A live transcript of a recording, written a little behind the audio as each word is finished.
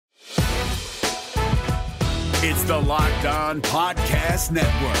It's the Locked On Podcast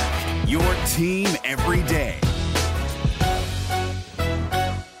Network, your team every day.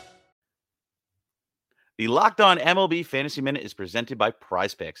 The Locked On MLB Fantasy Minute is presented by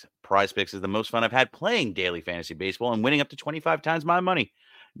Prize Picks. Prize Picks is the most fun I've had playing daily fantasy baseball and winning up to 25 times my money.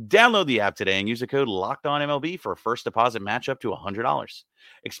 Download the app today and use the code LOCKEDONMLB for a first deposit match up to $100.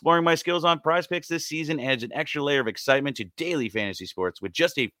 Exploring my skills on Prize Picks this season adds an extra layer of excitement to daily fantasy sports. With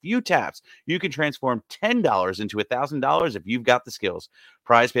just a few taps, you can transform $10 into $1,000 if you've got the skills.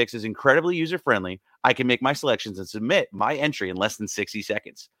 Prize Picks is incredibly user-friendly. I can make my selections and submit my entry in less than 60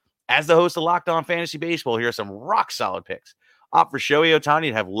 seconds. As the host of Locked On Fantasy Baseball, here are some rock-solid picks. Opt for Shohei Ohtani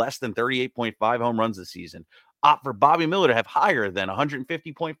to have less than 38.5 home runs this season. Opt for Bobby Miller to have higher than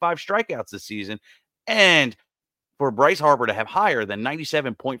 150.5 strikeouts this season. And for Bryce Harper to have higher than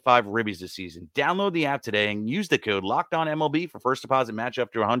 97.5 ribbies this season. Download the app today and use the code LOCKEDONMLB for first deposit match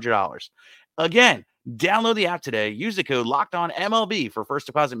up to $100. Again, download the app today. Use the code LOCKEDONMLB for first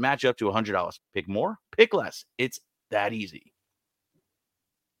deposit match up to $100. Pick more, pick less. It's that easy.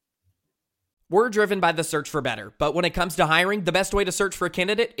 We're driven by the search for better, but when it comes to hiring, the best way to search for a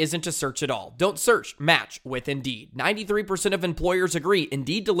candidate isn't to search at all. Don't search, match with Indeed. 93% of employers agree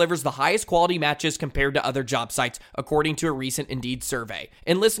Indeed delivers the highest quality matches compared to other job sites, according to a recent Indeed survey.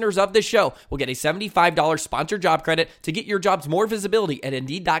 And listeners of this show will get a $75 sponsored job credit to get your jobs more visibility at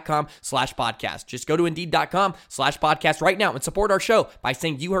Indeed.com/podcast. Just go to Indeed.com/podcast right now and support our show by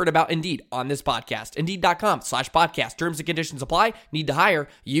saying you heard about Indeed on this podcast. Indeed.com/podcast. Terms and conditions apply. Need to hire?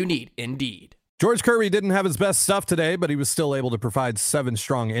 You need Indeed. George Kirby didn't have his best stuff today, but he was still able to provide 7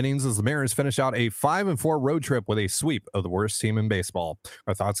 strong innings as the Mariners finish out a 5-4 road trip with a sweep of the worst team in baseball.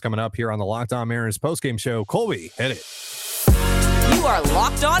 Our thoughts coming up here on the Locked On Mariners postgame show. Colby, hit it. You are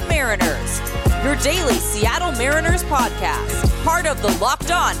Locked On Mariners, your daily Seattle Mariners podcast. Part of the Locked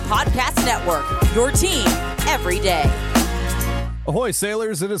On Podcast Network, your team every day. Ahoy,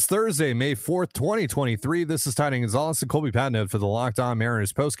 sailors. It is Thursday, May 4th, 2023. This is Tidy Gonzalez and Colby Patnode for the Locked On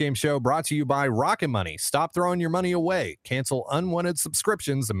Mariners postgame show, brought to you by Rocket Money. Stop throwing your money away. Cancel unwanted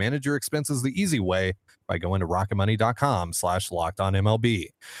subscriptions and manage your expenses the easy way by going to rocketmoney.com/LockedOnMLB.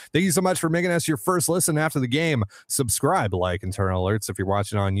 Thank you so much for making us your first listen after the game. Subscribe, like, and turn on alerts if you're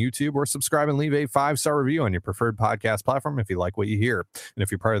watching on YouTube, or subscribe and leave a 5-star review on your preferred podcast platform if you like what you hear. And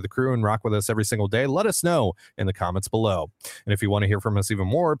if you're part of the crew and rock with us every single day, let us know in the comments below. And if you want to hear from us even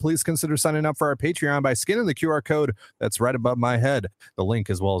more, please consider signing up for our Patreon by scanning the QR code that's right above my head. The link,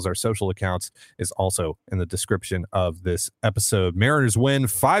 as well as our social accounts, is also in the description of this episode. Mariners win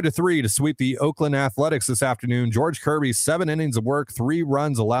 5-3 to sweep the Oakland Athletics this afternoon. George Kirby, 7 innings of work, 3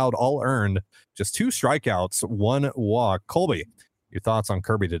 runs allowed, all earned, just 2 strikeouts, 1 walk. Colby, your thoughts on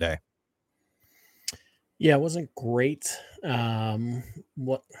Kirby today? Yeah, it wasn't great.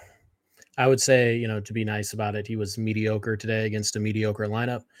 What I would say, to be nice about it, he was mediocre today against a mediocre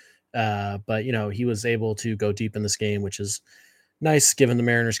lineup. But, he was able to go deep in this game, which is nice given the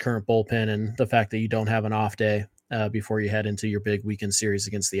Mariners' current bullpen and the fact that you don't have an off day before you head into your big weekend series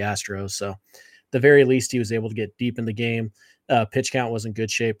against the Astros. So the very least, he was able to get deep in the game. Pitch count was in good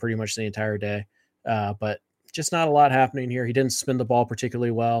shape pretty much the entire day, but just not a lot happening here. He didn't spin the ball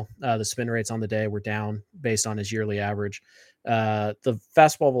particularly well. The spin rates on the day were down based on his yearly average. The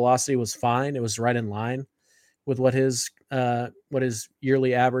fastball velocity was fine. It was right in line with what his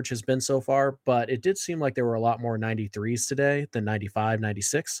yearly average has been so far, but it did seem like there were a lot more 93s today than 95,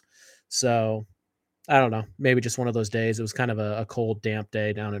 96. So I don't know, maybe just one of those days. It was kind of a cold, damp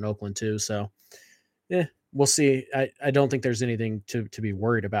day down in Oakland too. So we'll see. I don't think there's anything to be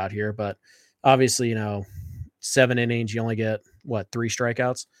worried about here, but obviously, 7 innings, you only get 3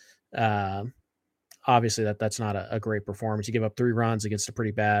 strikeouts. Obviously that's not a great performance. You give up 3 runs against a pretty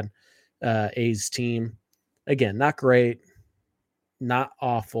bad A's team. Again, not great, not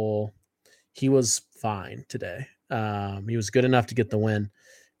awful. He was fine today. He was good enough to get the win. At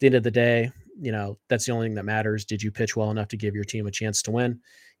the end of the day, that's the only thing that matters. Did you pitch well enough to give your team a chance to win?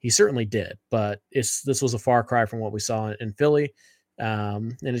 He certainly did, but this was a far cry from what we saw in Philly.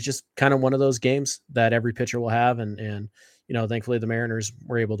 And it's just kind of one of those games that every pitcher will have. And thankfully the Mariners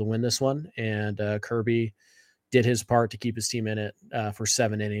were able to win this one. And Kirby did his part to keep his team in it for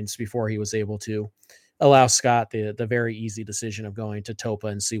 7 innings before he was able to allow Scott the very easy decision of going to Topa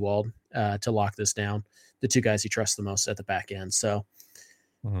and Sewald to lock this down, the 2 guys he trusts the most at the back end. So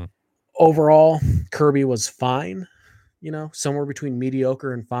overall, Kirby was fine, somewhere between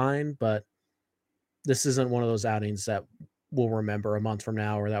mediocre and fine, but this isn't one of those outings that we'll remember a month from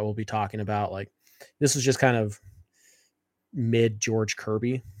now or that we'll be talking about. Like, this was just kind of mid George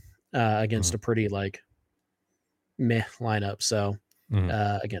Kirby against a pretty meh lineup. So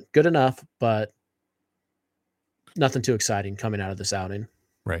again, good enough, but nothing too exciting coming out of this outing.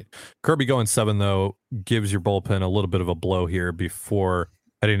 Right. Kirby going 7, though, gives your bullpen a little bit of a blow here before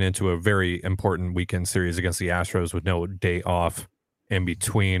heading into a very important weekend series against the Astros with no day off in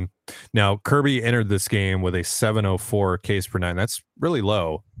between. Now, Kirby entered this game with a 704 Ks per 9. That's really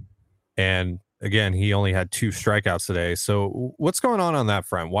low. And again, he only had 2 strikeouts today. So what's going on that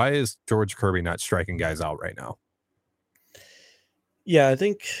front? Why is George Kirby not striking guys out right now? Yeah, I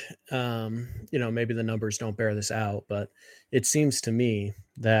think, maybe the numbers don't bear this out, but it seems to me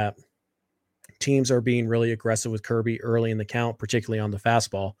that teams are being really aggressive with Kirby early in the count, particularly on the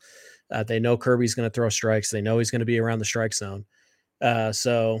fastball. They know Kirby's going to throw strikes. They know he's going to be around the strike zone.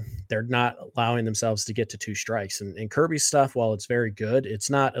 So they're not allowing themselves to get to 2 strikes. And Kirby's stuff, while it's very good, it's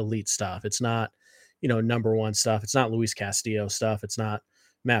not elite stuff. It's not, number one stuff. It's not Luis Castillo stuff. It's not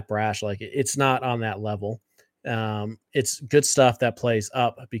Matt Brash. Like, it's not on that level. It's good stuff that plays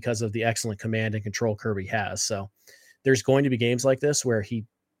up because of the excellent command and control Kirby has. So there's going to be games like this where he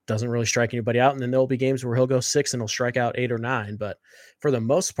doesn't really strike anybody out. And then there'll be games where he'll go 6 and he'll strike out 8 or 9. But for the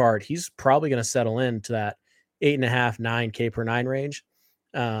most part, he's probably going to settle into that 8.5, 9 K per 9 range.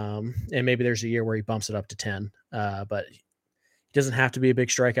 And maybe there's a year where he bumps it up to 10. But he doesn't have to be a big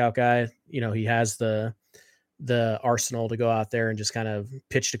strikeout guy. He has the arsenal to go out there and just kind of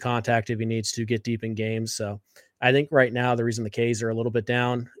pitch to contact if he needs to, get deep in games. So I think right now the reason the Ks are a little bit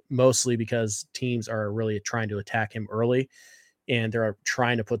down, mostly because teams are really trying to attack him early, and they're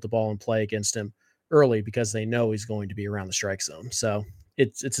trying to put the ball in play against him early because they know he's going to be around the strike zone. So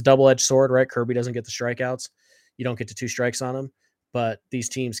it's a double-edged sword, right? Kirby doesn't get the strikeouts. You don't get to 2 strikes on him, but these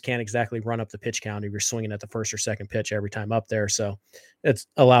teams can't exactly run up the pitch count if you're swinging at the first or second pitch every time up there. So it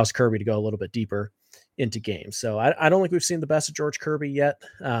allows Kirby to go a little bit deeper into games. So I don't think we've seen the best of George Kirby yet.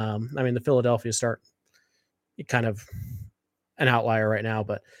 The Philadelphia start kind of an outlier right now,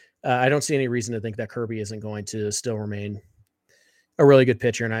 but I don't see any reason to think that Kirby isn't going to still remain a really good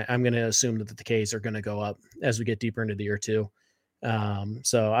pitcher. And I'm going to assume that the Ks are going to go up as we get deeper into the year too.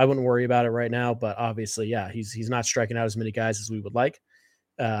 So I wouldn't worry about it right now, but obviously, yeah, he's not striking out as many guys as we would like.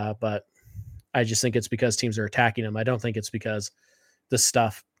 But I just think it's because teams are attacking him. I don't think it's because the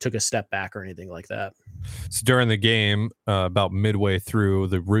stuff took a step back or anything like that. So during the game, about midway through,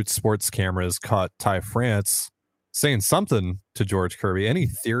 the Root Sports cameras caught Ty France saying something to George Kirby. Any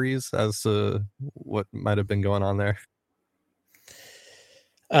theories as to what might have been going on there?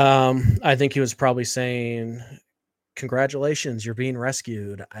 I think he was probably saying, congratulations, you're being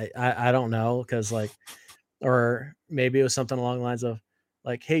rescued. I don't know. Cause or maybe it was something along the lines of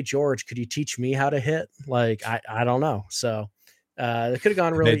like, hey George, could you teach me how to hit? Like, I don't know. So, it could have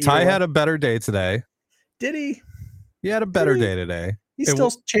gone really. Ty had a better day today. Did he? He had a better day today. He's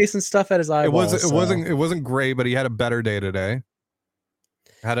still chasing stuff at his eyeballs. It wasn't great, but he had a better day today.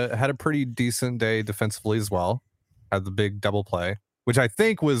 Had a pretty decent day defensively as well. Had the big double play, which I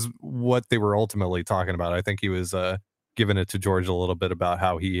think was what they were ultimately talking about. I think he was giving it to George a little bit about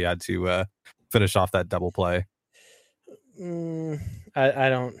how he had to finish off that double play. I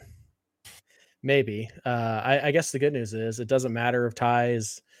don't. Maybe. I guess the good news is it doesn't matter if Ty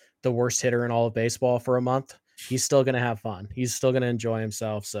is the worst hitter in all of baseball for a month. He's still going to have fun. He's still going to enjoy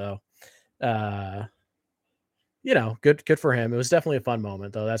himself. So, good for him. It was definitely a fun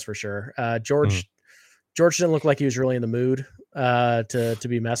moment, though. That's for sure. George didn't look like he was really in the mood to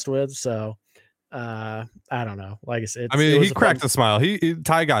be messed with. So, I don't know. Like I said, he cracked a smile.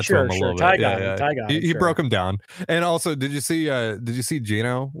 Ty got to him a little bit. Ty got him. He broke him down. And also, did you see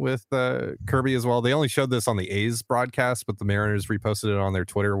Gino with Kirby as well? They only showed this on the A's broadcast, but the Mariners reposted it on their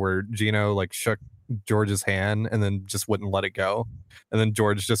Twitter where Gino shook George's hand and then just wouldn't let it go. And then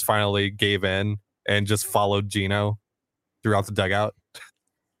George just finally gave in and just followed Gino throughout the dugout.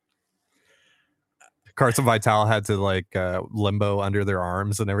 Carson Vitale had to limbo under their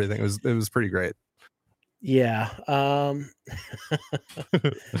arms and everything. It was pretty great. Yeah. So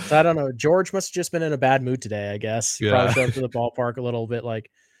I don't know. George must have just been in a bad mood today, I guess. He probably showed up to the ballpark a little bit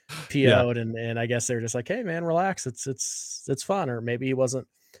PO'd and I guess they're just like, hey man, relax. It's fun. Or maybe he wasn't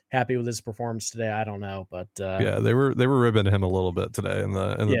happy with his performance today. I don't know. But they were ribbing him a little bit today in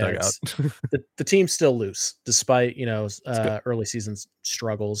the dugout. the team's still loose despite, early season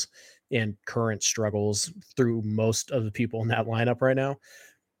struggles and current struggles through most of the people in that lineup right now.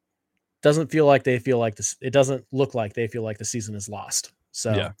 Doesn't feel like they feel like this. It doesn't look like they feel like the season is lost.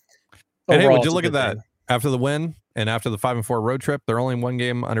 So, yeah. And hey, would you look at that after the win and after the 5-4 road trip? They're only one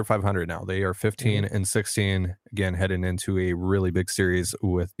game under 500 now. They are 15-16 again, heading into a really big series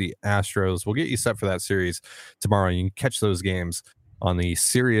with the Astros. We'll get you set for that series tomorrow. You can catch those games on the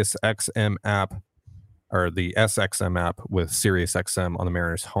Sirius XM app. or the SXM app with SiriusXM on the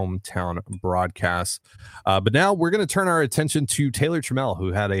Mariners' hometown broadcast. But now we're going to turn our attention to Taylor Trammell,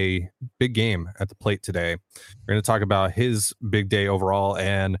 who had a big game at the plate today. We're going to talk about his big day overall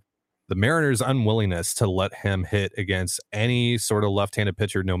and the Mariners' unwillingness to let him hit against any sort of left-handed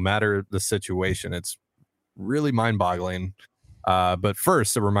pitcher, no matter the situation. It's really mind-boggling. But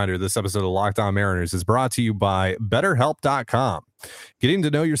first, a reminder, this episode of Locked On Mariners is brought to you by BetterHelp.com. Getting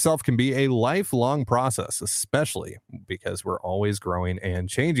to know yourself can be a lifelong process, especially because we're always growing and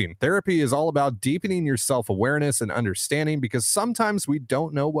changing. Therapy is all about deepening your self-awareness and understanding, because sometimes we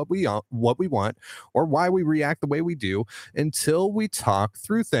don't know what we want or why we react the way we do until we talk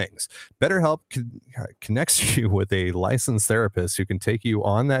through things. BetterHelp connects you with a licensed therapist who can take you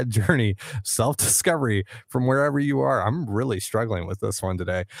on that journey of self-discovery from wherever you are. I'm really struggling with this one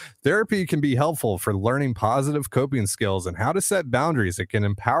today. Therapy can be helpful for learning positive coping skills and how to set boundaries. It can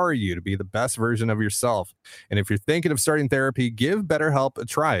empower you to be the best version of yourself. And if you're thinking of starting therapy, give BetterHelp a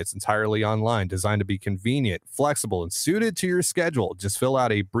try. It's entirely online, designed to be convenient, flexible, and suited to your schedule. Just fill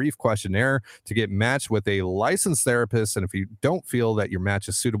out a brief questionnaire to get matched with a licensed therapist. And if you don't feel that your match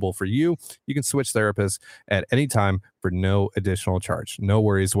is suitable for you, you can switch therapists at any time for no additional charge. No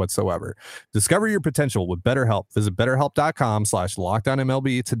worries whatsoever. Discover your potential with BetterHelp. Visit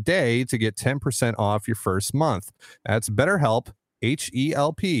BetterHelp.com/LockedOnMLB today to get 10% off your first month. That's BetterHelp,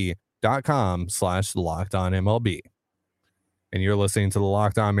 HELP.com/LockedOnMLB. And you're listening to the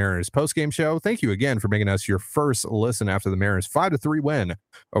Locked On Mariners postgame show. Thank you again for making us your first listen after the Mariners' 5-3 win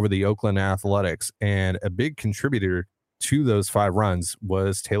over the Oakland Athletics. And a big contributor to those 5 runs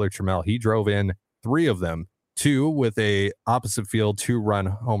was Taylor Trammell. He drove in 3 of them, 2 with a opposite field 2-run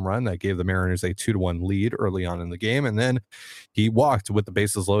home run that gave the Mariners a 2-1 lead early on in the game. And then he walked with the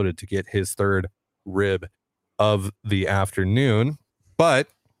bases loaded to get his 3rd rib of the afternoon. But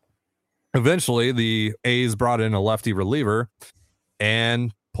eventually the A's brought in a lefty reliever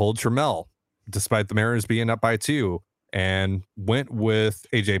and pulled Trammell, despite the Mariners being up by 2, and went with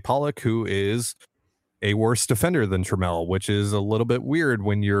AJ Pollock, who is a worse defender than Trammell, which is a little bit weird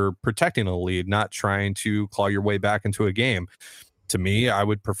when you're protecting a lead, not trying to claw your way back into a game. To me, I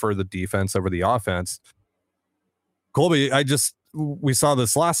would prefer the defense over the offense. Colby, we saw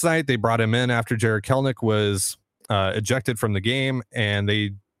this last night. They brought him in after Jared Kelenic was ejected from the game, and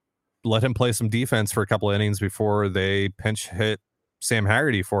they let him play some defense for a couple of innings before they pinch hit Sam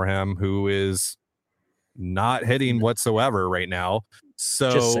Haggerty for him, who is not hitting whatsoever right now.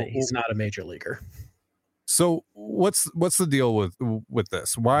 So just say he's not a major leaguer. So what's the deal with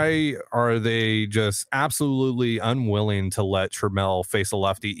this? Why are they just absolutely unwilling to let Trammell face a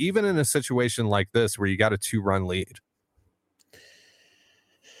lefty, even in a situation like this where you got a 2-run lead?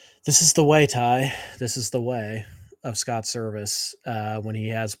 This is the way, Ty. This is the way of Scott Service. When he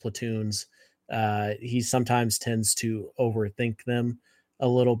has platoons, he sometimes tends to overthink them a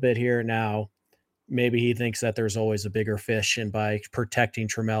little bit here. Now, maybe he thinks that there's always a bigger fish, and by protecting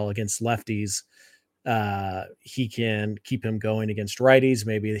Trammell against lefties, he can keep him going against righties.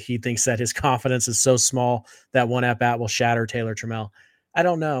 Maybe he thinks that his confidence is so small that one at bat will shatter Taylor Trammell. I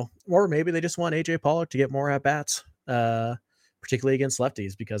don't know. Or maybe they just want AJ Pollock to get more at bats, particularly against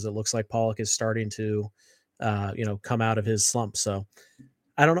lefties, because it looks like Pollock is starting to, come out of his slump. So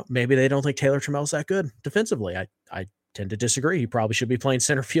I don't know. Maybe they don't think Taylor Trammell's that good defensively. I tend to disagree. He probably should be playing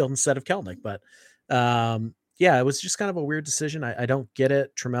center field instead of Kelenic, but, yeah, it was just kind of a weird decision. I don't get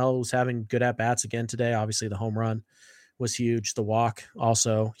it. Trammell was having good at-bats again today. Obviously, the home run was huge. The walk,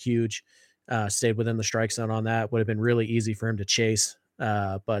 also huge. Stayed within the strike zone on that. Would have been really easy for him to chase,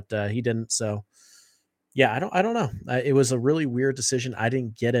 but he didn't. So, yeah, I don't know. It was a really weird decision. I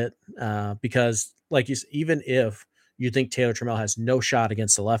didn't get it because, like you said, even if you think Taylor Trammell has no shot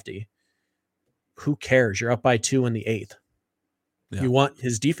against the lefty, who cares? You're up by 2 in the 8th. Yeah. You want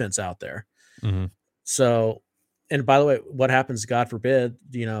his defense out there. Mm-hmm. So, and by the way, what happens, God forbid,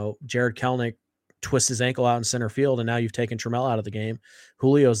 Jared Kelenic twists his ankle out in center field, and now you've taken Trammell out of the game.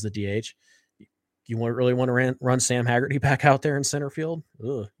 Julio's the DH. You really want to run Sam Haggerty back out there in center field?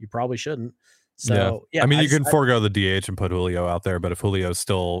 Ugh, you probably shouldn't. So, yeah. I mean, you can forego the DH and put Julio out there, but if Julio's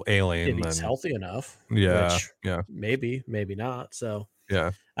still ailing, if he's healthy enough, yeah, maybe not. So,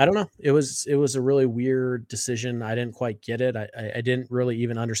 yeah, I don't know. It was a really weird decision. I didn't quite get it. I didn't really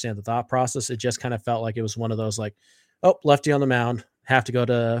even understand the thought process. It just kind of felt like it was one of those like, oh, lefty on the mound, have to go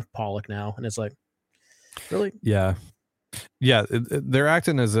to Pollock now. And it's like, really? Yeah. Yeah. They're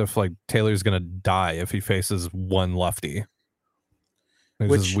acting as if like Taylor's going to die if he faces one lefty.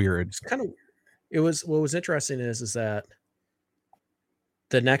 Which is weird. It's kind of, what was interesting is that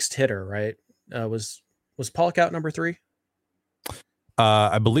the next hitter, right, was Pollock out number 3?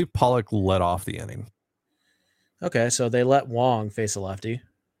 I believe Pollock led off the inning. Okay, so they let Wong face a lefty.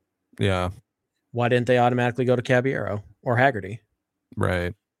 Yeah. Why didn't they automatically go to Caballero or Haggerty?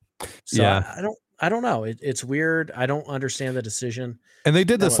 Right. So Yeah. I don't know. It's weird. I don't understand the decision. And they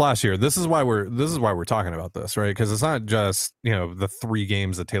did Now, this look, last year. This is why we're talking about this, right? Because it's not just, the 3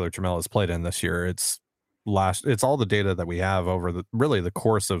 games that Taylor Trammell has played in this year. It's all the data that we have over the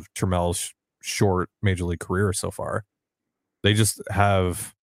course of Trammell's short major league career so far. They just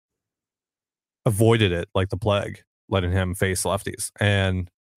have avoided it like the plague, letting him face lefties. And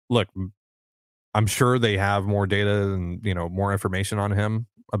look, I'm sure they have more data and more information on him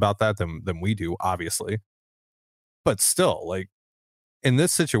about that than we do, obviously. But still, like, in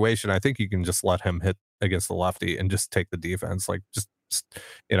this situation, I think you can just let him hit against the lefty and just take the defense. Like, just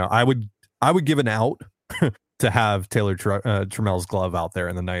I would give an out to have Taylor Trammell's glove out there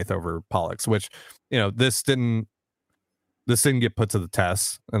in the 9th over Pollock's, which this didn't get put to the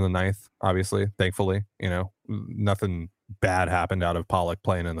test in the 9th. Obviously, thankfully, nothing bad happened out of Pollock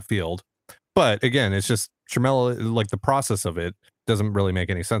playing in the field. But again, it's just Trammell. Like, the process of it doesn't really make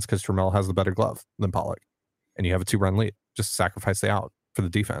any sense because Trammell has the better glove than Pollock, and you have a 2-run lead. Just sacrifice the out for the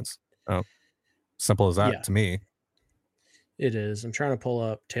defense. Simple as that to me. It is. I'm trying to pull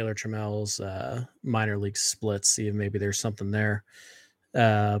up Taylor Trammell's minor league splits, see if maybe there's something there.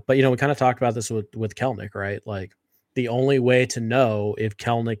 But we kind of talked about this with Kelenic, right? Like, the only way to know if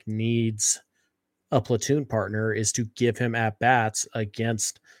Kelenic needs a platoon partner is to give him at bats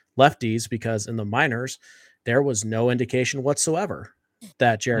against lefties, because in the minors there was no indication whatsoever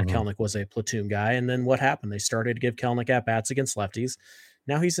that Jared Kelenic was a platoon guy. And then what happened? They started to give Kelenic at bats against lefties.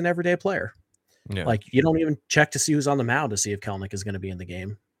 Now he's an everyday player. Yeah. Like, you don't even check to see who's on the mound to see if Kelenic is going to be in the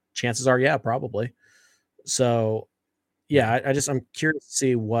game. Chances are, yeah, probably. So yeah, I'm curious to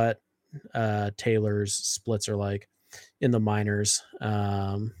see what Taylor's splits are like in the minors.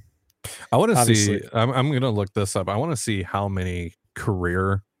 I want to see, I'm going to look this up. I want to see how many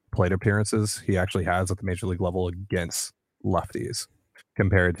career plate appearances he actually has at the major league level against lefties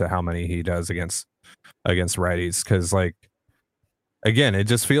compared to how many he does against righties. Because, like, again, it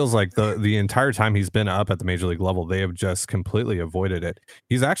just feels like the entire time he's been up at the major league level, they have just completely avoided it.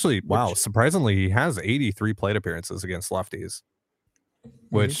 He's actually, surprisingly, he has 83 plate appearances against lefties,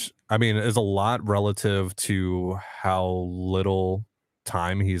 which, I mean, is a lot relative to how little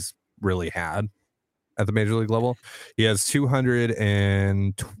time he's really had at the major league level. He has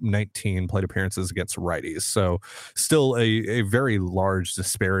 219 plate appearances against righties. So still a very large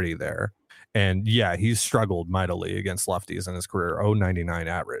disparity there. And yeah, he's struggled mightily against lefties in his career, 0.99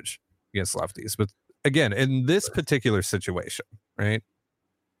 average against lefties. But again, in this particular situation, right,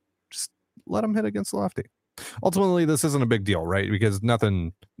 just let him hit against the lefty. Ultimately, this isn't a big deal, right? Because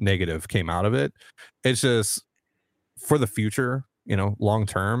nothing negative came out of it. It's just for the future, long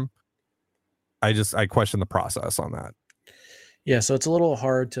term, I question the process on that. Yeah, so it's a little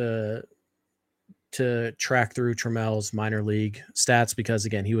hard to track through Trammell's minor league stats because,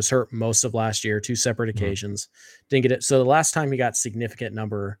 again, he was hurt most of last year, 2 separate occasions. Didn't get it. So the last time he got significant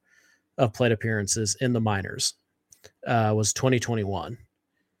number of plate appearances in the minors was 2021.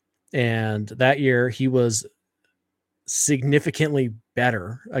 And that year he was significantly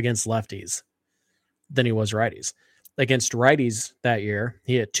better against lefties than he was righties. Against righties that year,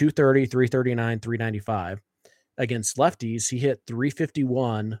 he hit 230, 339, 395. Against lefties, he hit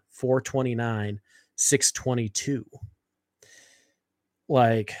 351, 429, 622.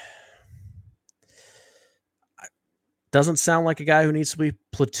 Like, doesn't sound like a guy who needs to be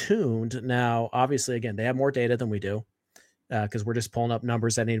platooned. Now, obviously, again, they have more data than we do because we're just pulling up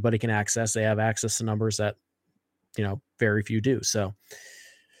numbers that anybody can access. They have access to numbers that, very few do. So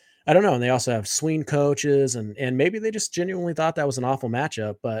I don't know. And they also have swing coaches and maybe they just genuinely thought that was an awful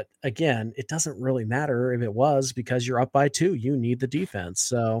matchup. But again, it doesn't really matter if it was because you're up by 2. You need the defense.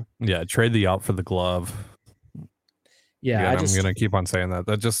 So yeah, trade the out for the glove. Yeah, I'm going to keep on saying that.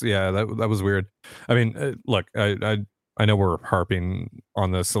 That just, that was weird. I mean, look, I know we're harping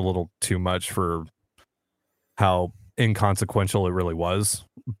on this a little too much for how inconsequential it really was,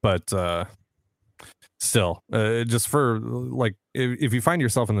 but still, just for like, if you find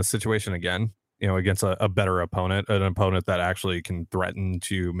yourself in this situation again, against a better opponent, an opponent that actually can threaten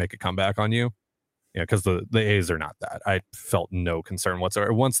to make a comeback on you, because the A's are not that. I felt no concern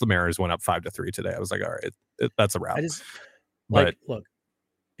whatsoever. Once the Mariners went up 5-3 today, I was like, all right, that's a wrap. Look,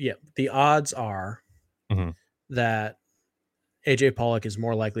 yeah, the odds are that AJ Pollock is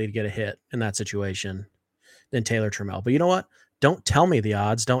more likely to get a hit in that situation than Taylor Trammell. But you know what? Don't tell me the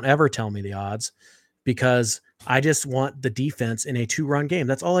odds. Don't ever tell me the odds, because I just want the defense in a 2-run game.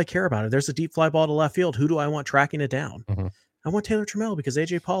 That's all I care about. If there's a deep fly ball to left field, who do I want tracking it down? I want Taylor Trammell because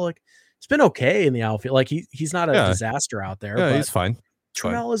AJ Pollock it's been okay in the outfield. Like he's not a disaster out there. Yeah, but he's fine.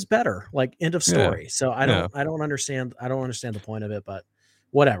 Trammell is better. Like end of story. So I don't understand the point of it, but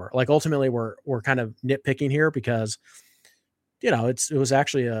whatever. Like ultimately we're kind of nitpicking here because it was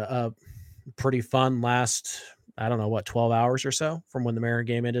actually a pretty fun last, I don't know what, 12 hours or so from when the Mariner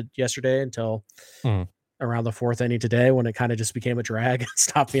game ended yesterday until around the 4th inning today, when it kind of just became a drag and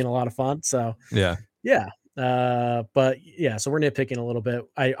stopped being a lot of fun. So yeah. But yeah, so we're nitpicking a little bit.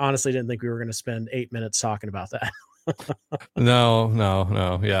 I honestly didn't think we were going to spend 8 minutes talking about that.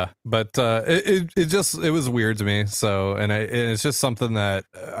 No. Yeah. But it was weird to me. So, and it's just something that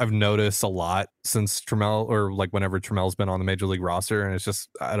I've noticed a lot since Trammell, or like whenever Trammell's been on the major league roster. And it's just,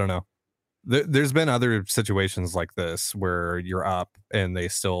 I don't know. There's been other situations like this where you're up and they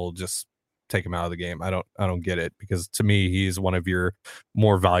still just take him out of the game. I don't get it, because to me, he's one of your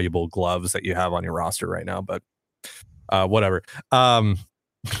more valuable gloves that you have on your roster right now, but whatever. By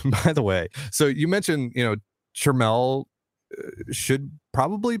the way, so you mentioned, Trammell should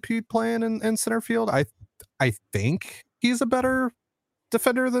probably be playing in center field. I think he's a better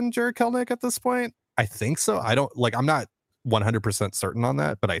defender than Jared Kelenic at this point. I think so. I'm not 100% certain on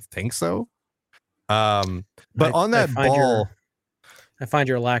that, but I think so. But on that ball, I find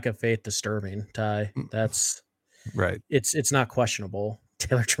your lack of faith disturbing, Ty. That's right. It's not questionable.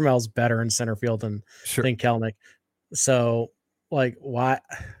 Taylor Trammell's better in center field than Kelenic. So, like, why?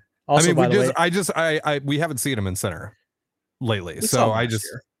 Also, we haven't seen him in center lately. So he's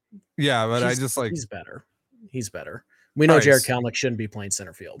better. He's better. We know Jared Kelenic shouldn't be playing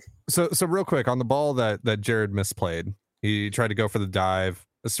center field. So real quick on the ball that Jared misplayed, he tried to go for the dive.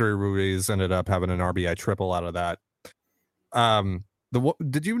 Esteury Ruiz ended up having an RBI triple out of that.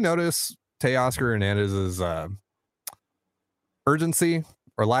 Did you notice Teoscar Hernandez's urgency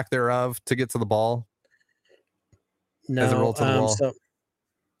or lack thereof to get to the ball? No. As it rolled to the ball? So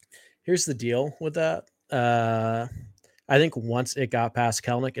here's the deal with that. I think once it got past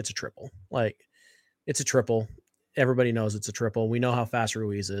Kelenic, it's a triple. Like, it's a triple. Everybody knows it's a triple. We know how fast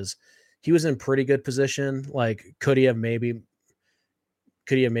Ruiz is. He was in pretty good position. Like, could he have maybe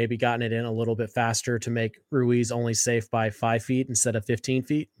gotten it in a little bit faster to make Ruiz only safe by 5 feet instead of 15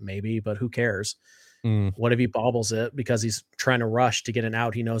 feet? Maybe, but who cares? What if he bobbles it because he's trying to rush to get an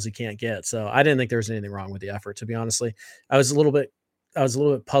out he knows he can't get? So I didn't think there was anything wrong with the effort, to be honestly. I was a little bit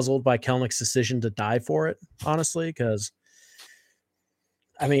puzzled by Kelnic's decision to dive for it, honestly, because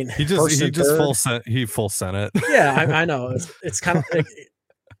I mean, he full sent it. Yeah, I know. It's kind of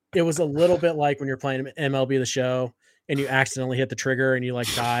it was a little bit like when you're playing MLB The Show and you accidentally hit the trigger and you like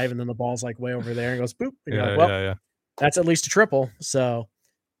dive and then the ball's like way over there and goes boop. And you're like, that's at least a triple. So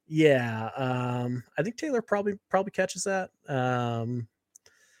yeah, I think Taylor probably catches that.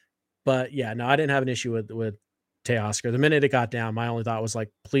 But yeah, no, I didn't have an issue with Teoscar. The minute it got down, my only thought was like,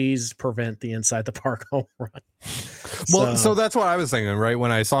 please prevent the inside the park home run. Well, so that's what I was thinking, right?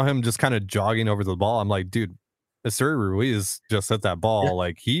 When I saw him just kind of jogging over the ball, I'm like, dude, Esteury Ruiz just hit that ball. Yeah.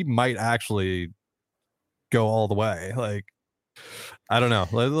 Like, he might actually go all the way. Like, I don't know.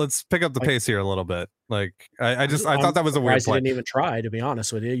 Let's pick up the pace here a little bit. Like, I thought that was a weird play. Didn't even try, to be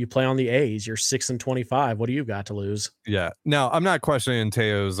honest with you. You play on the A's. You're 6-25. What do you got to lose? Yeah. Now, I'm not questioning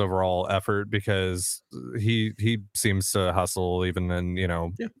Teo's overall effort because he seems to hustle even in,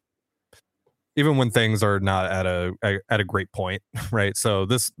 even when things are not at a great point, right? So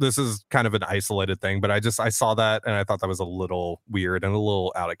this is kind of an isolated thing, but I saw that and I thought that was a little weird and a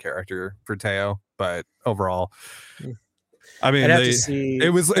little out of character for Teo. But overall, I mean,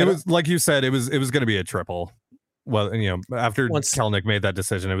 it was like you said, it was going to be a triple. Well, after Kelenic made that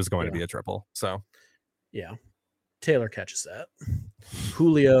decision, it was going to be a triple. So, yeah, Taylor catches that.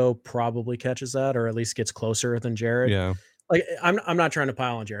 Julio probably catches that, or at least gets closer than Jared. Yeah, like I'm not trying to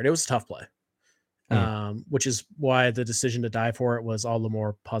pile on Jared. It was a tough play, which is why the decision to die for it was all the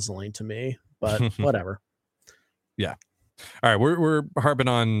more puzzling to me. But whatever. Yeah. All right, we're harping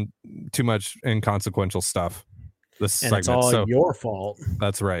on too much inconsequential stuff. This segment. It's all your fault.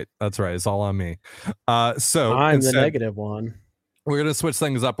 That's right. It's all on me. So I'm the negative one. We're going to switch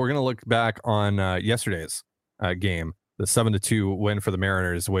things up. We're going to look back on yesterday's game, the 7-2 win for the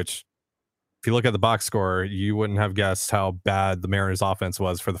Mariners, which, if you look at the box score, you wouldn't have guessed how bad the Mariners offense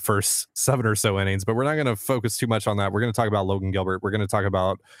was for the first 7 or so innings, but we're not going to focus too much on that. We're going to talk about Logan Gilbert. We're going to talk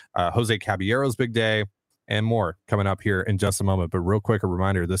about Jose Caballero's big day and more coming up here in just a moment. But real quick, a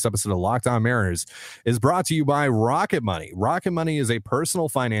reminder, this episode of Locked On Mariners is brought to you by Rocket Money. Rocket Money is a personal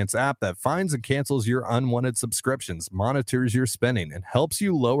finance app that finds and cancels your unwanted subscriptions, monitors your spending, and helps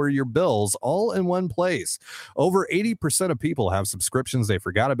you lower your bills all in one place. Over 80% of people have subscriptions they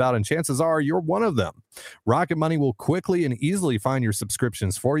forgot about, and chances are you're one of them. Rocket Money will quickly and easily find your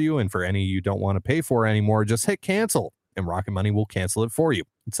subscriptions for you, and for any you don't want to pay for anymore, just hit cancel, and Rocket Money will cancel it for you.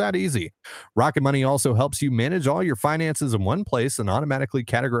 It's that easy. Rocket Money also helps you manage all your finances in one place and automatically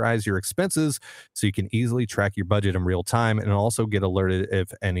categorize your expenses so you can easily track your budget in real time and also get alerted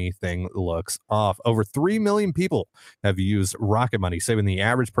if anything looks off. Over 3 million people have used Rocket Money, saving the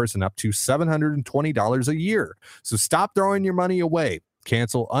average person up to $720 a year. So stop throwing your money away.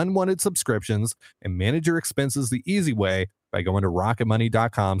 Cancel unwanted subscriptions and manage your expenses the easy way by going to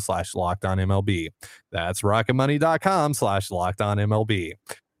rocketmoney.com/lockedonmlb. That's rocketmoney.com/lockedonmlb.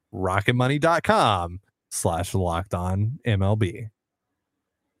 rocketmoney.com/lockedonmlb.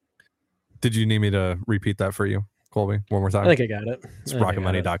 Did you need me to repeat that for you, Colby, one more time? I think I got it. It's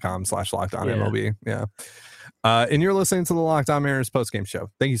rocketmoney.com/lockedonmlb. Yeah. And you're listening to the Locked On Mariners postgame show.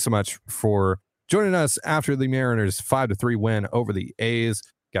 Thank you so much for joining us after the Mariners 5-3 win over the A's.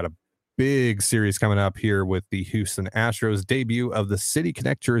 Got a big series coming up here with the Houston Astros. Debut of the City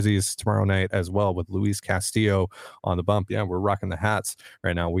Connect jerseys tomorrow night as well, with Luis Castillo on the bump. Yeah, we're rocking the hats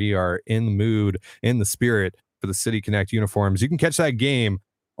right now. We are in the mood, in the spirit for the City Connect uniforms. You can catch that game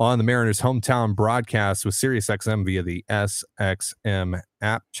on the Mariners hometown broadcast with SiriusXM via the SXM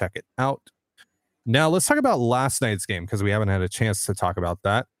app. Check it out. Now let's talk about last night's game, because we haven't had a chance to talk about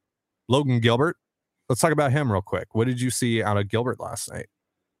that. Logan Gilbert. Let's talk about him real quick. What did you see out of Gilbert last night?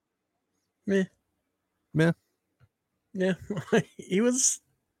 Meh. Yeah. he was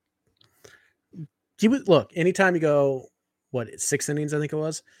look, anytime you go, 6 innings, I think it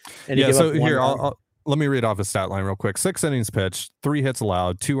was. And yeah, so here, let me read off a stat line real quick. 6 innings pitched, 3 hits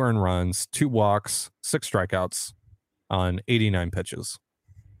allowed, 2 earned runs, 2 walks, 6 strikeouts on 89 pitches.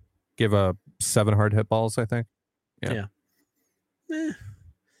 Give up 7 hard hit balls, I think. Yeah.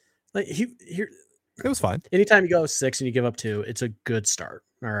 Like it was fine. Anytime you go 6 and you give up 2, it's a good start.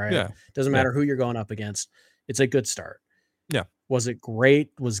 All right. Yeah. Doesn't matter who you're going up against. It's a good start. Yeah. Was it great?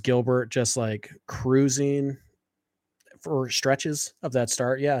 Was Gilbert just like cruising for stretches of that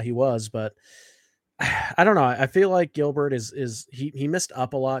start? Yeah, he was, but I don't know. I feel like Gilbert he missed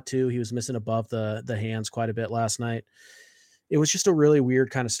up a lot too. He was missing above the hands quite a bit last night. It was just a really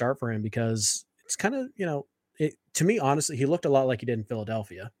weird kind of start for him, because it's kind of, to me, honestly, he looked a lot like he did in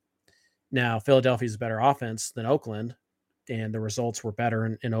Philadelphia. Now, Philadelphia's a better offense than Oakland, and the results were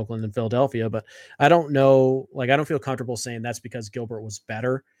better in Oakland than Philadelphia. But I don't know, I don't feel comfortable saying that's because Gilbert was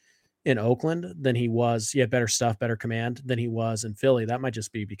better in Oakland than he was. He had better stuff, better command than he was in Philly. That might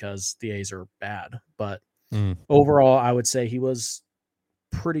just be because the A's are bad. But overall, I would say he was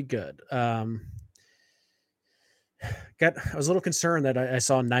pretty good. I was a little concerned that I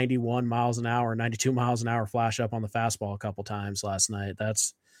saw 91 miles an hour, 92 miles an hour flash up on the fastball a couple times last night.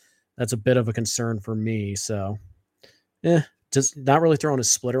 That's a bit of a concern for me. So, just not really throwing a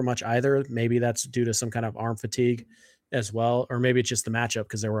splitter much either. Maybe that's due to some kind of arm fatigue as well, or maybe it's just the matchup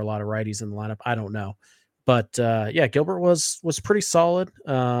because there were a lot of righties in the lineup. I don't know, but Gilbert was pretty solid.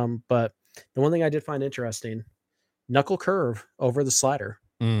 But the one thing I did find interesting, knuckle curve over the slider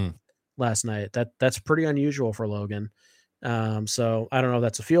last night. That's pretty unusual for Logan. So I don't know if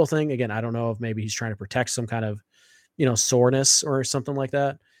that's a feel thing. Again, I don't know if maybe he's trying to protect some kind of, soreness or something like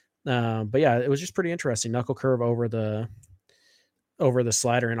that. But yeah, it was just pretty interesting. Knuckle curve over the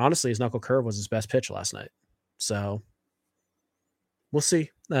slider. And honestly, his knuckle curve was his best pitch last night. So we'll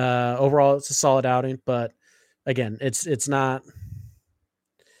see. Overall, it's a solid outing, but again, it's not,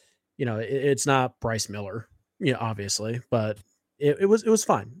 it's not Bryce Miller, obviously, but it was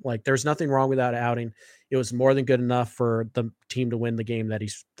fine. Like, there's nothing wrong with that outing. It was more than good enough for the team to win the game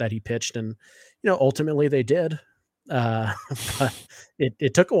that he pitched. And, ultimately they did. But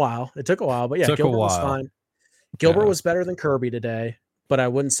it took a while. But yeah, Gilbert was fine. Gilbert was better than Kirby today, but I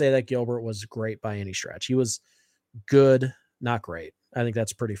wouldn't say that Gilbert was great by any stretch. He was good, not great. I think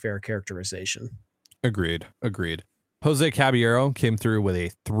that's a pretty fair characterization. Agreed. Jose Caballero came through with a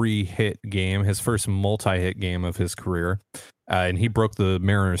 3-hit game, his first multi-hit game of his career. And he broke the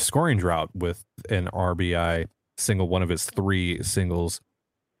Mariners scoring drought with an RBI single, one of his 3 singles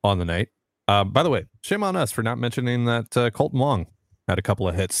on the night. By the way, shame on us for not mentioning that Colton Wong had a couple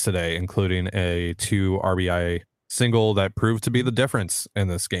of hits today, including a 2 RBI single that proved to be the difference in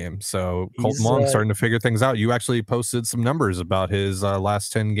this game. So Colton Wong starting to figure things out. You actually posted some numbers about his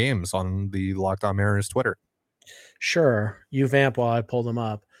last 10 games on the Locked On Mariners Twitter. Sure. You vamp while I pull them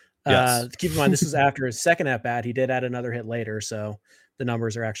up. Yes. Keep in mind, this was after his second at bat. He did add another hit later, so the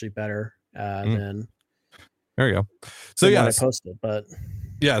numbers are actually better than there you go. So what yeah, I posted. But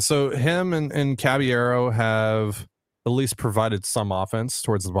yeah, so him and Caballero have at least provided some offense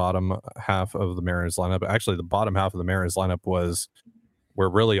towards the bottom half of the Mariners lineup. Actually, the bottom half of the Mariners lineup was where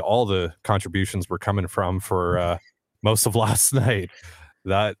really all the contributions were coming from for most of last night.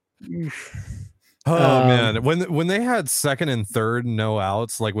 That man, when they had second and third no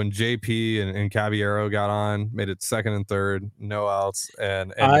outs, like when JP and Caballero got on, made it second and third no outs,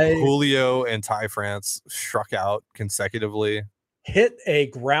 and Julio and Ty France struck out consecutively. Hit a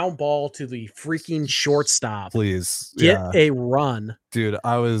ground ball to the freaking shortstop. Please get a run, dude.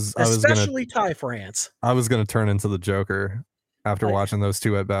 Especially Ty France. I was gonna turn into the Joker after watching those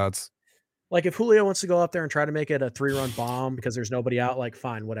two at bats. Like if Julio wants to go up there and try to make it a 3-run bomb because there's nobody out, like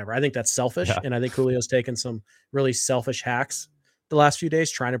fine, whatever. I think that's selfish, and I think Julio's taken some really selfish hacks the last few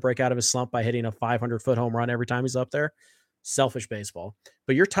days, trying to break out of his slump by hitting a 500-foot home run every time he's up there. Selfish baseball.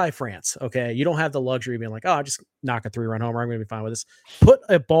 But you're Ty France, okay? You don't have the luxury of being like, oh, I just knock a 3-run homer. I'm going to be fine with this. Put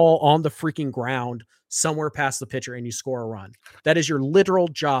a ball on the freaking ground somewhere past the pitcher and you score a run. That is your literal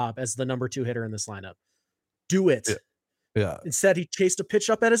job as the number 2 hitter in this lineup. Do it. Yeah. Instead, he chased a pitch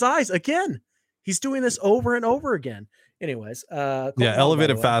up at his eyes again. He's doing this over and over again. Anyways,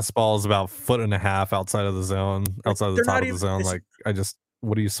 elevated fastball is about 1.5 foot outside of the zone, outside of the top of the zone. Like,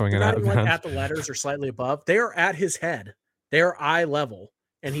 what are you swinging at? Like at the letters or slightly above. They are at his head. They are eye level,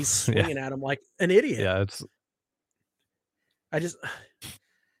 and he's swinging at him like an idiot. Yeah,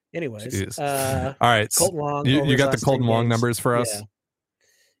 Anyways, all right. Colton Wong. You got the Colton Wong numbers for us?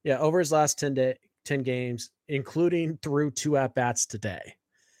 Yeah, over his last 10 games, including through 2 at bats today.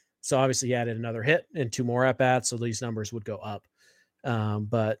 So obviously he added another hit and 2 more at bats, so these numbers would go up.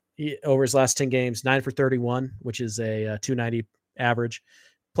 But over his last 10 games, 9 for 31, which is a 290 average,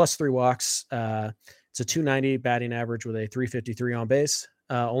 plus 3 walks. It's a 290 batting average with a 353 on base,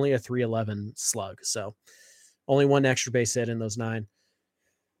 only a 311 slug. So only 1 extra base hit in those 9.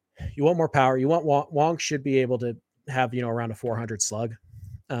 You want more power. You want Wong should be able to have, around a 400 slug,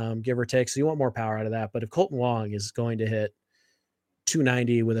 give or take. So you want more power out of that. But if Colton Wong is going to hit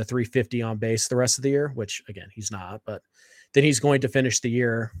 290 with a 350 on base the rest of the year, which again, he's not, but then he's going to finish the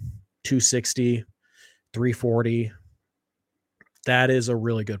year 260, 340. That is a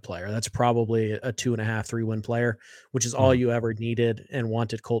really good player. That's probably a 2.5, 3-win player, which is all you ever needed and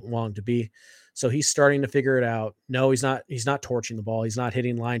wanted Colton Wong to be. So he's starting to figure it out. No, he's not torching the ball. He's not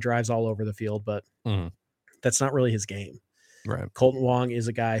hitting line drives all over the field, but that's not really his game. Right. Colton Wong is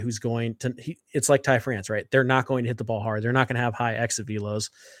a guy who's going to, it's like Ty France, right? They're not going to hit the ball hard. They're not going to have high exit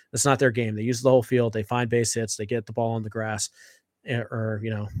velos. That's not their game. They use the whole field. They find base hits. They get the ball on the grass, or,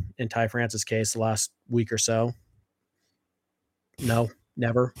 in Ty France's case, the last week or so, no,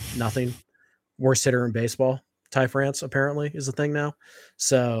 never, nothing. Worst hitter in baseball. Ty France apparently is a thing now.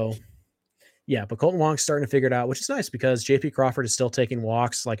 So yeah, but Colton Wong's starting to figure it out, which is nice because JP Crawford is still taking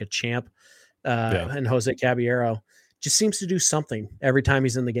walks like a champ. And Jose Caballero just seems to do something every time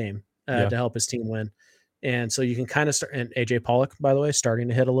he's in the game to help his team win. And so you can kind of start, and AJ Pollock, by the way, starting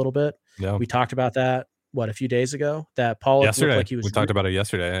to hit a little bit. Yeah. We talked about that, a few days ago, that Pollock looked like he was. We talked about it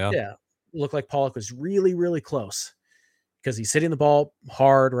yesterday. Yeah. Looked like Pollock was really, really close because he's hitting the ball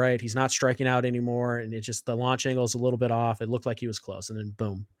hard, right? He's not striking out anymore. And it just, the launch angle is a little bit off. It looked like he was close, and then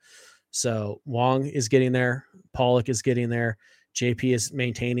boom. So Wong is getting there. Pollock is getting there. JP is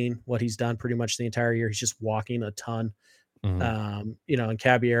maintaining what he's done pretty much the entire year. He's just walking a ton. And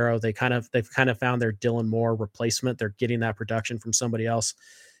Caballero, they've kind of found their Dylan Moore replacement. They're getting that production from somebody else,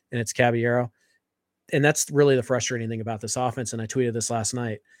 and it's Caballero. And that's really the frustrating thing about this offense. And I tweeted this last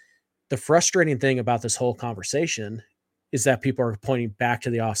night. The frustrating thing about this whole conversation is that people are pointing back to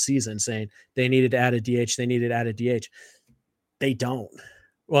the offseason saying they needed to add a DH. They needed to add a DH. They don't.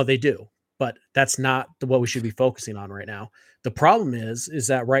 Well, they do, but that's not what we should be focusing on right now. The problem is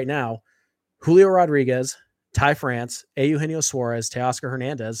that right now, Julio Rodriguez, Ty France, Eugenio Suarez, Teoscar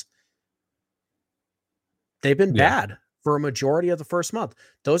Hernandez, they've been bad for a majority of the first month.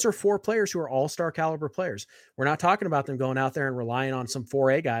 Those are 4 players who are all-star caliber players. We're not talking about them going out there and relying on some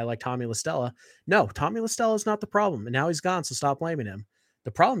 4A guy like Tommy La Stella. No, Tommy La Stella is not the problem, and now he's gone, so stop blaming him.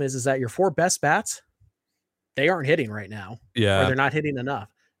 The problem is that your 4 best bats, they aren't hitting right now. Yeah. Or they're not hitting enough.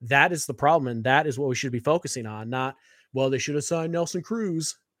 That is the problem, and that is what we should be focusing on, not, well, they should have signed Nelson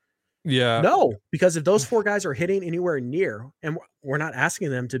Cruz. Yeah. No, because if those 4 guys are hitting anywhere near, and we're not asking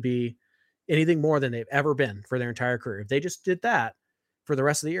them to be anything more than they've ever been for their entire career. If they just did that for the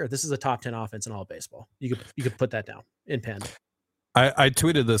rest of the year, this is a top 10 offense in all of baseball. You could put that down in pen. I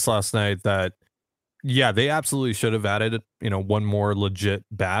tweeted this last night that Yeah, they absolutely should have added, one more legit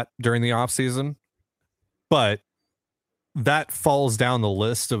bat during the offseason. But that falls down the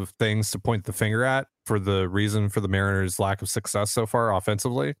list of things to point the finger at for the reason for the Mariners' lack of success so far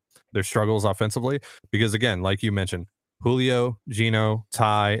offensively, their struggles offensively. Because again, like you mentioned, Julio, Gino,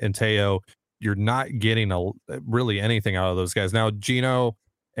 Ty, and Teo, you're not getting really anything out of those guys. Now, Gino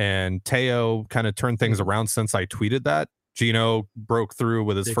and Teo kind of turned things around since I tweeted that. Gino broke through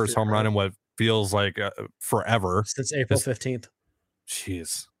with his first home run in what feels like forever. Since April 15th.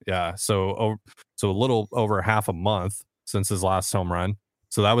 Jeez. Yeah. So a little over half a month since his last home run.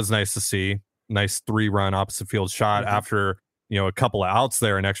 So that was nice to see. Nice 3-run opposite field shot after, a couple of outs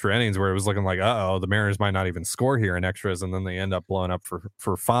there in extra innings where it was looking like, the Mariners might not even score here in extras. And then they end up blowing up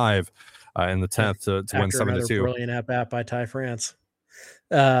for 5 in the 10th to win 7-2. Brilliant at bat by Ty France.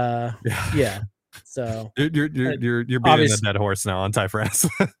 Yeah. So you're beating a dead horse now on Ty France.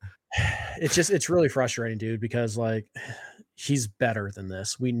 It's really frustrating, dude, because like he's better than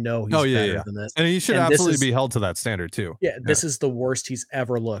this. We know he's better than this. And he should absolutely be held to that standard too. Yeah, this is the worst he's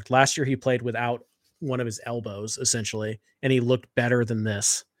ever looked. Last year he played without one of his elbows essentially, and he looked better than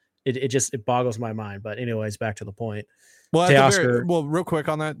this. It boggles my mind. But anyways, back to the point. Well, real quick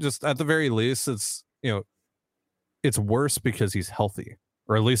on that, just at the very least, it's it's worse because he's healthy,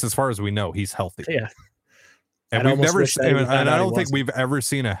 or at least as far as we know, he's healthy. Yeah. And I don't think we've ever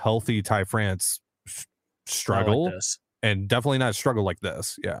seen a healthy Ty France struggle, like and definitely not struggle like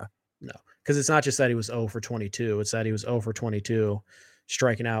this. Yeah. No, because it's not just that he was 0 for 22. It's that he was 0 for 22,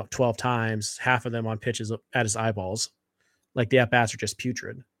 striking out 12 times, half of them on pitches at his eyeballs. Like the at-bats are just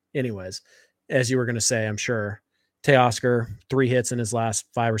putrid. Anyways, as you were going to say, I'm sure, Teoscar, 3 hits in his last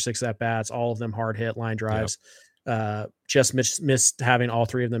 5 or 6 at-bats, all of them hard hit line drives. Yep. Just missed having all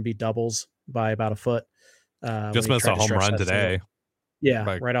 3 of them be doubles by about a foot. Just missed a home run today.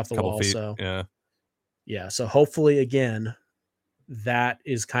 Yeah, right off the wall. Feet. So yeah. So hopefully, again, that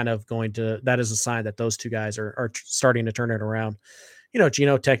is a sign that those two guys are starting to turn it around.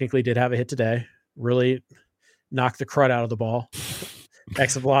 Gino technically did have a hit today. Really knocked the crud out of the ball.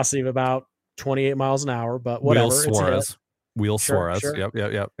 Exit velocity of about 28 miles an hour, but whatever. Wheel Suarez. Sure.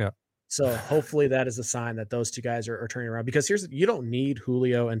 Yep. So hopefully that is a sign that those two guys are turning around, because you don't need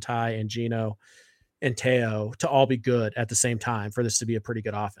Julio and Ty and Gino and Teo to all be good at the same time for this to be a pretty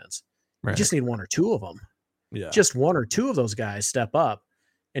good offense. Right. You just need 1 or 2 of them. Yeah. Just 1 or 2 of those guys step up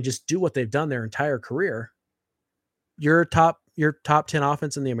and just do what they've done their entire career. You're top 10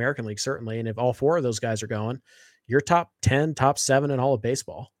 offense in the American League, certainly. And if all 4 of those guys are going, you're top 10, top 7 in all of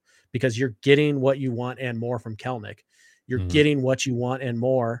baseball, because you're getting what you want and more from Kelnick. You're getting what you want and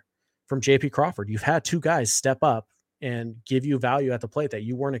more from JP Crawford. You've had 2 guys step up and give you value at the plate that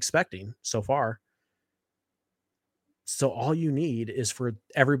you weren't expecting so far. So all you need is for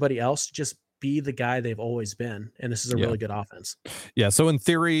everybody else to just be the guy they've always been. And this is a really good offense. Yeah. So in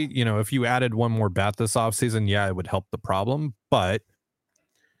theory, if you added 1 more bat this offseason, it would help the problem. But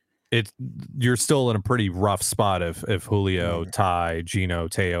you're still in a pretty rough spot if Julio, Ty, Gino,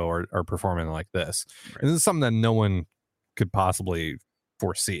 Teo are performing like this. Right. And this is something that no one could possibly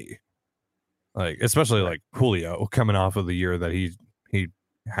foresee. Like, especially like Julio coming off of the year that he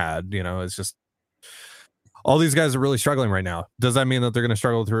had, it's just, all these guys are really struggling right now. Does that mean that they're going to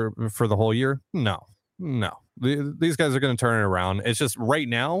struggle for the whole year? No. These guys are going to turn it around. It's just right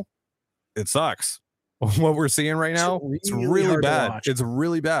now, it sucks. What we're seeing right now, it's really bad. It's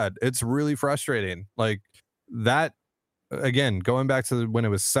really bad. It's really frustrating. Like that, again, going back to when it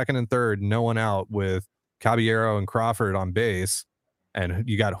was 2nd and 3rd, no one out with Caballero and Crawford on base, and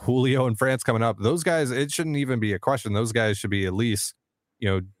you got Julio and France coming up. Those guys, it shouldn't even be a question. Those guys should be at least,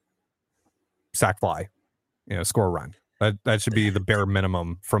 sack fly. Score a run. That should be the bare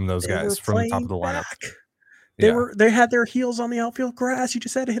minimum from those guys from the top of the lineup. They had their heels on the outfield grass. You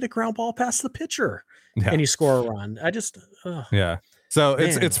just had to hit a ground ball past the pitcher, and you score a run. So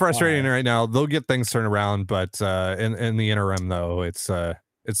it's frustrating right now. They'll get things turned around, but in the interim, though, it's a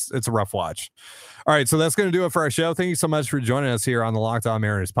rough watch. All right, so that's going to do it for our show. Thank you so much for joining us here on the Locked On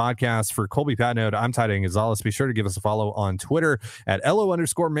Mariners podcast. For Colby Patnode, I'm Ty Dane Gonzalez. Be sure to give us a follow on Twitter at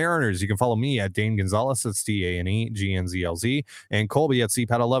 @LO_Mariners. You can follow me at Dane Gonzalez. That's DANEGNZLZ. And Colby at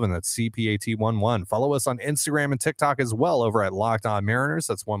CPAT11. That's CPAT11. Follow us on Instagram and TikTok as well over at Locked On Mariners.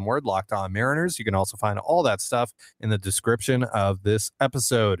 That's one word, Locked On Mariners. You can also find all that stuff in the description of this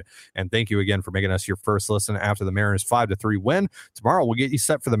episode. And thank you again for making us your first listen after the Mariners 5-3 win. Tomorrow we'll get you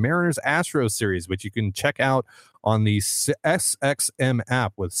set for the Mariners Astros series, which you can check out on the SXM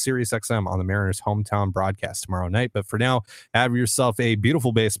app with SiriusXM on the Mariners hometown broadcast tomorrow night. But for now, have yourself a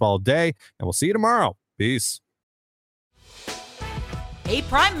beautiful baseball day, and we'll see you tomorrow. Peace. Hey,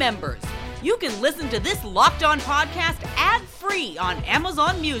 Prime members, you can listen to this Locked On podcast ad-free on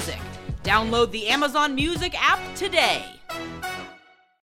Amazon Music. Download the Amazon Music app today.